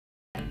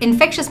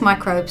Infectious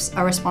microbes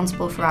are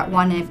responsible for about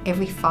 1 in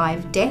every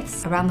 5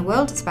 deaths around the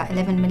world. It's about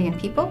 11 million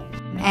people.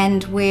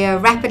 And we're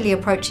rapidly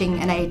approaching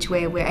an age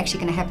where we're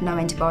actually going to have no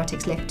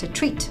antibiotics left to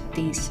treat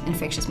these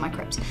infectious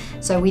microbes.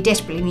 So we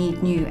desperately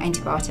need new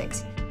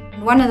antibiotics.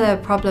 One of the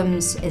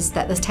problems is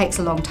that this takes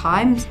a long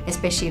time,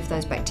 especially if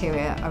those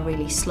bacteria are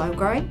really slow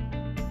growing.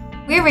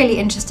 We're really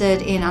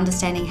interested in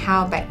understanding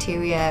how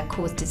bacteria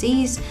cause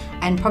disease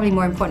and, probably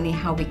more importantly,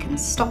 how we can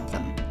stop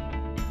them.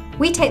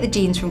 We take the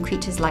genes from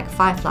creatures like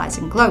fireflies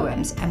and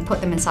glowworms and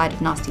put them inside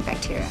of nasty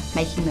bacteria,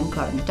 making them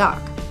glow in the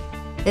dark.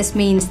 This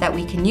means that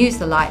we can use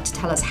the light to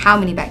tell us how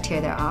many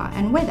bacteria there are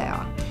and where they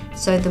are.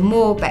 So the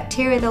more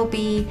bacteria there'll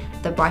be,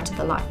 the brighter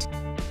the light.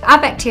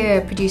 Our bacteria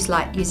produce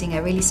light using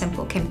a really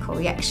simple chemical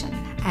reaction,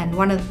 and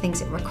one of the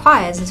things it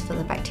requires is for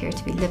the bacteria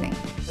to be living.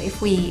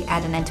 If we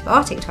add an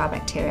antibiotic to our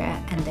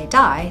bacteria and they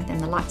die, then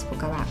the lights will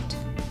go out.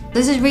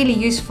 This is really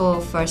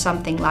useful for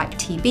something like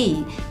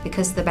TB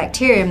because the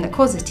bacterium that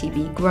causes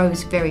TB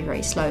grows very,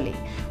 very slowly.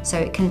 So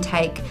it can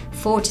take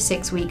 4 to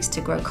 6 weeks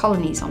to grow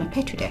colonies on a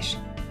petri dish.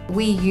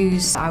 We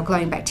use our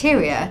glowing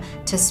bacteria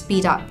to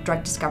speed up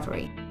drug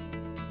discovery.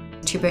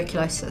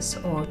 Tuberculosis,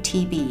 or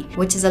TB,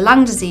 which is a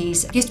lung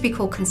disease, used to be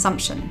called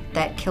consumption,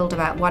 that killed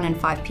about 1 in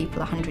 5 people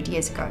 100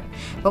 years ago.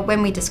 But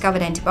when we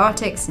discovered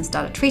antibiotics and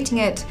started treating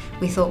it,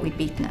 we thought we'd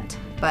beaten it.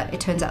 But it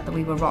turns out that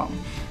we were wrong.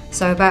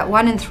 So about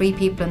 1 in 3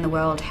 people in the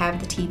world have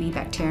the TB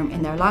bacterium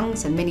in their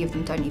lungs, and many of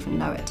them don't even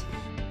know it.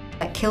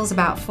 It kills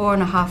about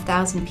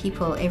 4,500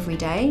 people every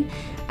day,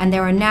 and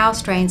there are now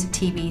strains of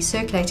TB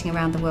circulating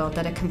around the world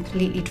that are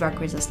completely drug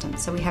resistant,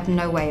 so we have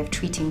no way of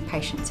treating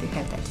patients who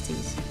have that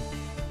disease.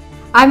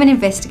 I'm an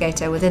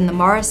investigator within the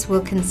Maurice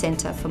Wilkins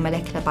Centre for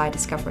Molecular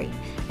Biodiscovery,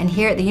 and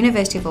here at the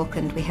University of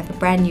Auckland we have a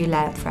brand new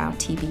lab for our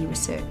TB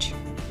research.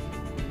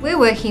 We're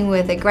working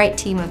with a great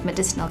team of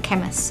medicinal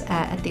chemists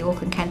at the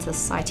Auckland Cancer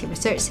Society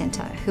Research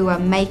Centre who are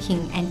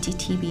making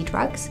anti-TB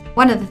drugs.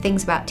 One of the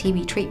things about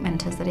TB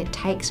treatment is that it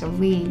takes a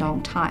really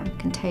long time. It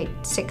can take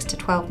 6 to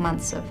 12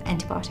 months of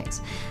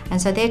antibiotics.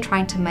 And so they're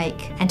trying to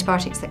make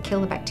antibiotics that kill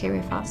the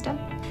bacteria faster.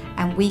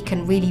 And we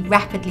can really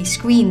rapidly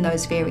screen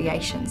those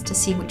variations to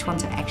see which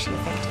ones are actually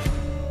effective.